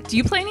 Hell yeah. Do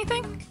you play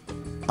anything?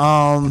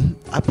 I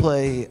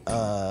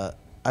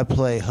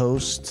play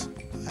host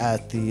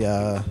at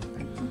the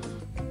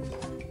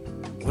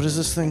what is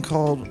this thing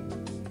called?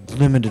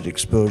 Limited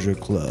Exposure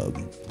Club.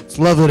 It's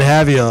lovely to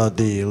have you at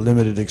the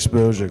Limited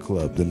Exposure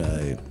Club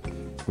tonight.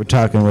 We're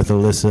talking with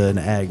Alyssa and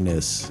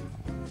Agnes.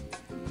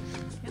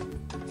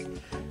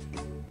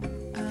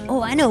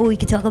 Oh, I know what we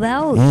could talk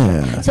about.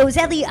 Yeah. So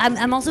sadly,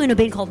 I'm also in a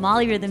band called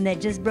Molly Rhythm that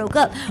just broke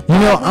up. You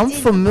know, We I'm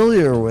did-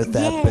 familiar with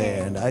that Yeah.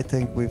 band. I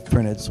think we've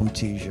printed some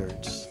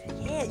T-shirts.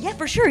 Yeah,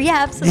 for sure.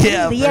 Yeah, absolutely.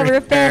 Yeah, Yeah, for we're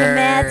a fan of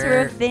Matt's. sure.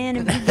 We're a fan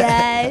of you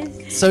guys.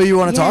 So you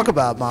want to Yeah. talk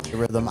about Molly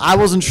Rhythm? I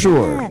wasn't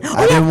sure. Yeah. Oh,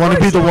 I yeah, didn't of want to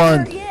be course, the yeah,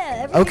 one. Yeah,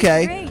 everything's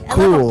Okay, great. I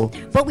cool. love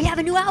it. But we have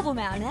a new album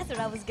out, and that's what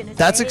I was gonna say.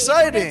 That's We're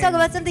exciting. gonna talk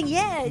about something.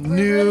 Yeah. we're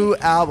New really-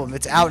 album.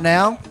 It's out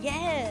now.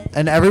 Yeah.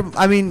 And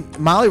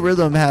Molly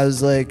Rhythm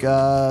has like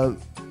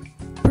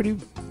pretty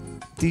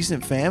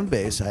decent fan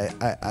base. I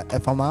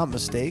if I'm not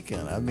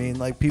mistaken. I mean,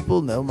 like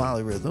people know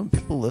Molly Rhythm.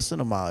 People listen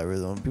to Molly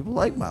Rhythm. People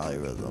like Molly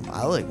Rhythm.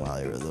 I like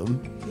Molly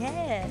Rhythm.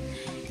 Yeah.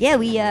 Yeah,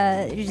 we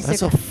just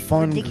That's are a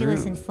fun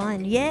ridiculous group. and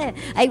fun. Yeah.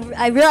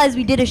 I realized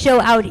we did a show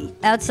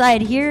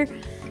outside here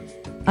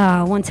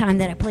one time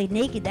that I played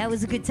naked. That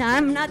was a good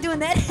time. I'm not doing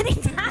that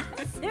anytime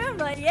soon,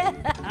 but yeah.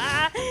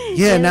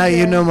 Yeah, now It was,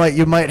 you know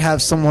you might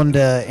have someone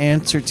to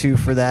answer to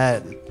for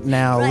that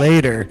now Right.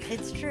 later.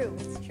 It's true.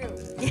 It's true.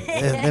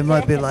 They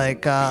might be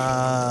like,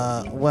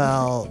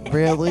 well,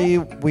 really?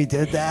 We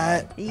did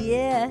that?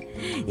 Yeah.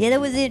 Yeah,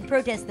 that was in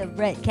protest of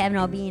Brett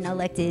Kavanaugh being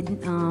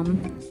elected,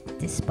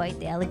 despite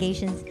the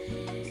allegations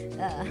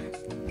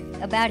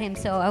about him.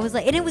 So I was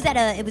like, and it was at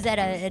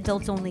a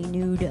adults only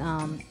nude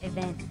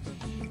event,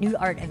 nude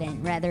art event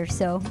rather.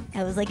 So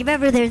I was like, if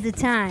ever there's a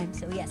time.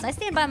 So yes, I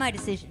stand by my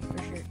decision for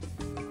sure.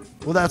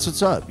 Well, that's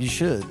what's up. You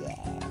should.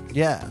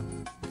 Yeah.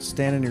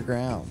 Stand in your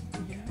ground.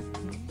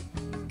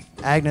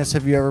 Agnes,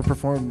 have you ever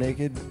performed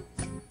naked?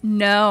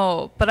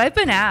 No, but I've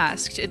been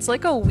asked. It's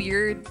like a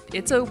weird.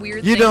 It's a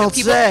weird. You thing that don't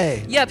people,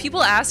 say. Yeah,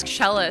 people ask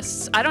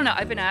cellists. I don't know.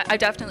 I've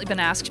definitely been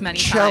asked many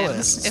times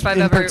Cellists if I've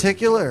in ever.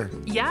 particular.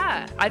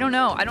 Yeah, I don't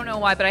know. I don't know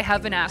why, but I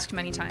have been asked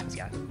many times.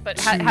 Yeah, but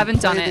So you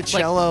haven't done play it. the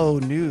cello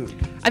nude.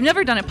 I've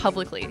never done it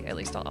publicly. At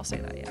least I'll say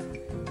that. Yeah.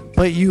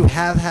 But you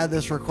have had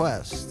this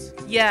request.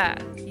 Yeah.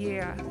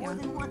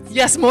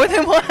 Yes, more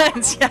than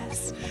once.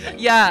 Yes.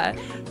 Yeah.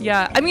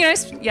 Yeah. I mean,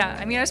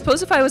 I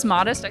suppose if I was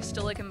modest, I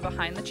still like am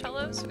behind the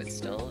cello, so it's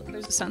still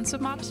there's a sense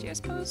of modesty, I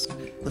suppose.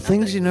 The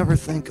things you never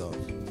think of.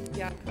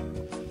 Yeah.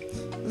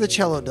 The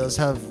cello does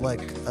have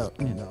like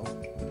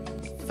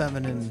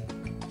feminine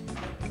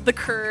The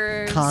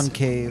curves.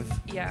 concave.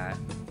 Yeah.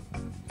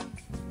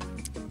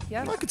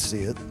 Yeah. I could see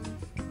it.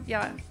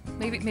 Yeah.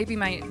 Maybe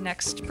my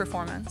next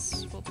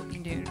performance will be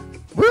nude.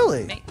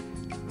 Really?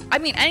 I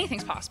mean,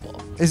 anything's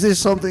possible. Is this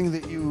something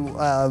that you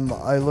are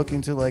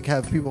looking to like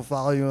have people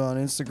follow you on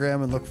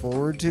Instagram and look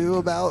forward to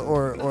about,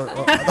 or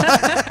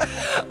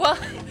Well,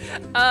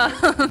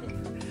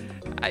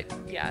 I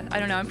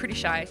don't know. I'm pretty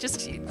shy.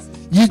 Just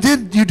you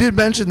did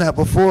mention that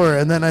before,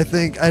 and then I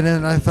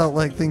felt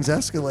like things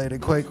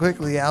escalated quite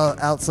quickly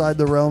outside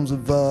the realms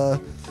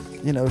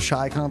of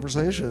shy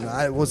conversation.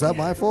 Was that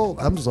my fault?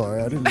 I'm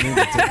sorry. I didn't mean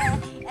to.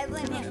 I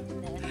blame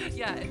him.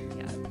 yeah.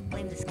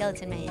 Blame the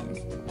skeleton man.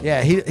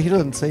 Yeah, he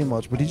doesn't say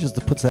much, but he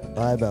just puts that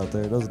vibe out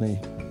there, doesn't he?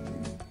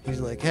 He's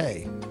like,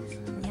 hey,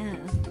 Yeah.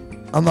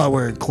 I'm not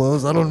wearing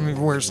clothes. I don't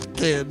even wear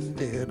skin,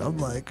 dude. I'm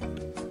like,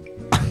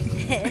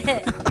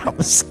 I'm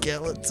a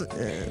skeleton.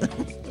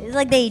 It's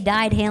like they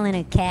died hailing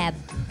a cab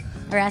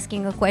or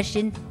asking a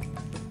question.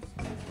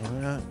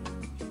 Yeah.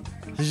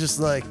 He's just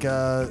like,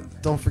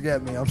 don't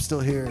forget me. I'm still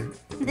here,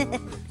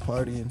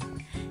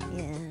 partying,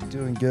 Yeah.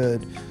 doing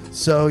good.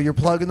 So you're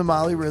plugging the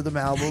Molly Rhythm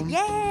album.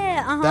 Yeah.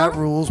 Uh-huh. That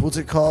rules. What's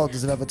it called?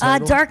 Does it have a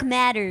title? Dark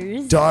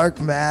Matters. Dark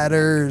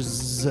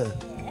Matters.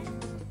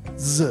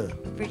 Z.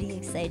 Pretty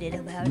excited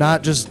about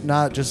Not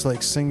just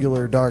like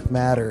singular dark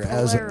matter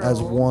as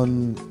Plural.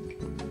 one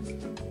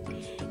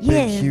it.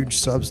 big huge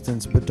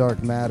substance, but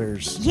dark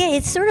matters. Yeah,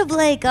 it's sort of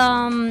like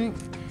a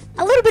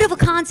little bit of a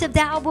concept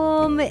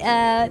album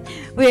where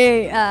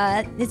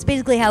it's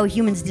basically how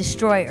humans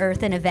destroy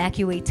Earth and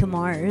evacuate to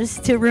Mars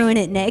to ruin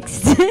it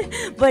next.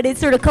 But it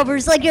sort of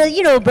covers like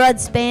a broad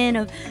span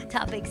of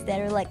topics that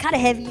are like kind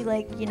of heavy,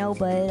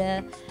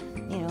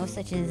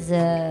 such as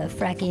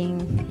fracking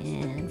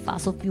and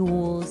fossil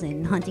fuels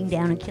and hunting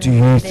down and killing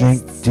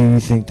harvests. Do you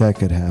think that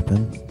could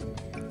happen?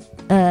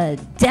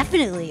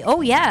 Definitely.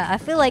 Oh yeah, I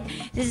feel like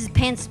this is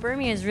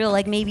panspermia is real.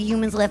 Like maybe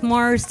humans left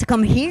Mars to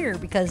come here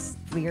because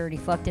we already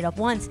fucked it up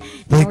once. Like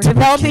And we're to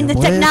developing the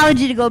begin with?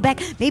 technology to go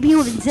back. Maybe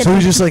humans said, So we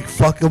just like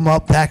fuck them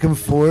up back and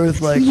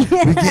forth, like we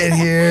get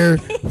here,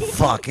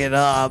 fuck it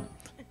up,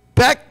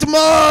 Back to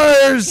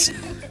Mars.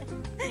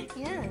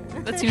 Yeah.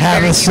 That seems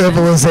Have very a human.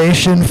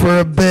 civilization for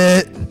a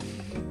bit.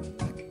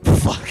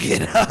 Fuck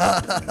it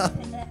up.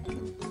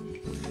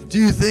 Do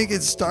you think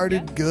it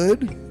started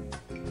good?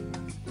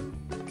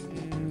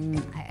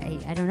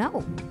 I don't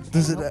know.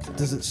 Does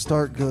it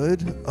start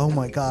good? Oh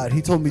my God,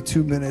 he told me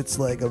 2 minutes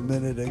like a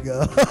minute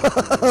ago.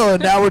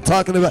 And now we're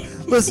talking about.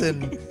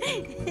 Listen,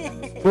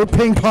 we're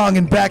ping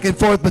ponging back and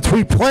forth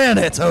between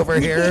planets over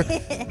here,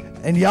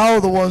 and y'all are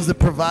the ones that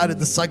provided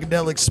the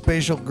psychedelic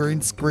spatial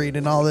green screen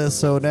and all this.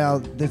 So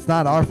now it's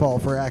not our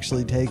fault for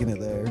actually taking it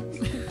there.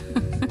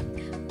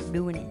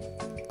 Doing it.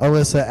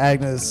 Alyssa,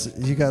 Agnes,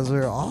 you guys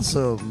are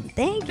awesome.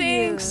 Thank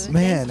Thanks. you.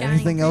 Man, Thanks, Johnny.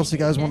 anything else you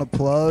guys Appreciate want to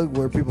plug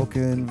where people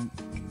can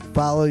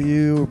follow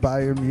you or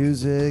buy your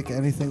music,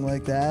 anything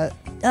like that?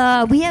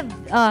 it. We have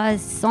a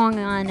song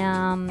on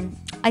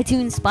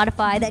iTunes,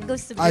 Spotify that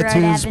goes to Girard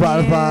iTunes,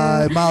 Avenue.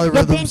 Spotify, Molly Yeah,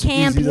 Rhythm's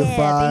Bandcamp, easy to yeah,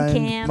 find.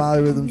 Bandcamp.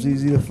 Molly Rhythm's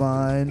easy to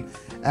find.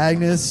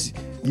 Agnes,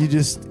 you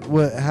just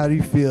what? How do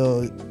you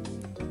feel?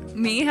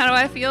 Me? How do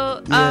I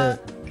feel? Yeah,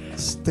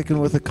 sticking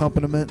with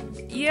accompaniment.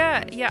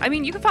 Yeah. I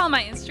mean, you can follow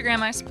my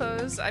Instagram, I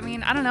suppose. I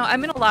mean, I don't know.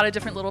 I'm in a lot of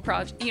different little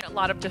projects, a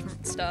lot of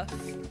different stuff.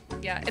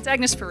 Yeah, it's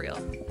Agnes for real.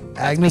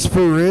 Agnes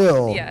for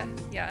real. Yeah.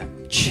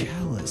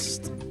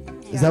 Cellist.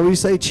 Is that what you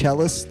say?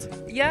 Cellist?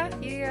 Yeah.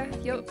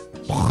 Yep.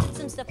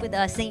 Some stuff with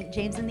St.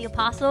 James and the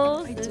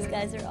Apostles. Those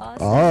guys are awesome.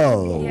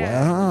 Oh,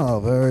 Yeah. wow.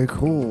 Very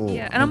cool.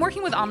 Yeah, and I'm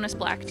working with Ominous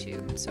Black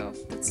too, so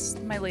that's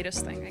my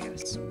latest thing, I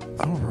guess.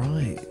 All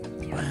right.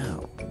 Yeah.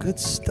 Wow. Good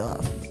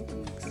stuff.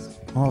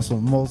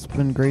 Awesome. Well, it's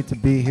been great to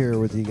be here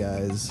with you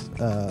guys.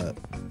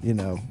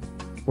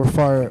 We're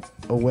far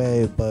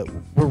away, but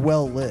we're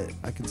well lit.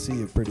 I can see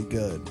you pretty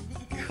good.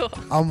 Cool.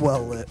 I'm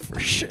well lit for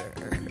sure.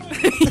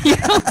 You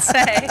don't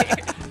say.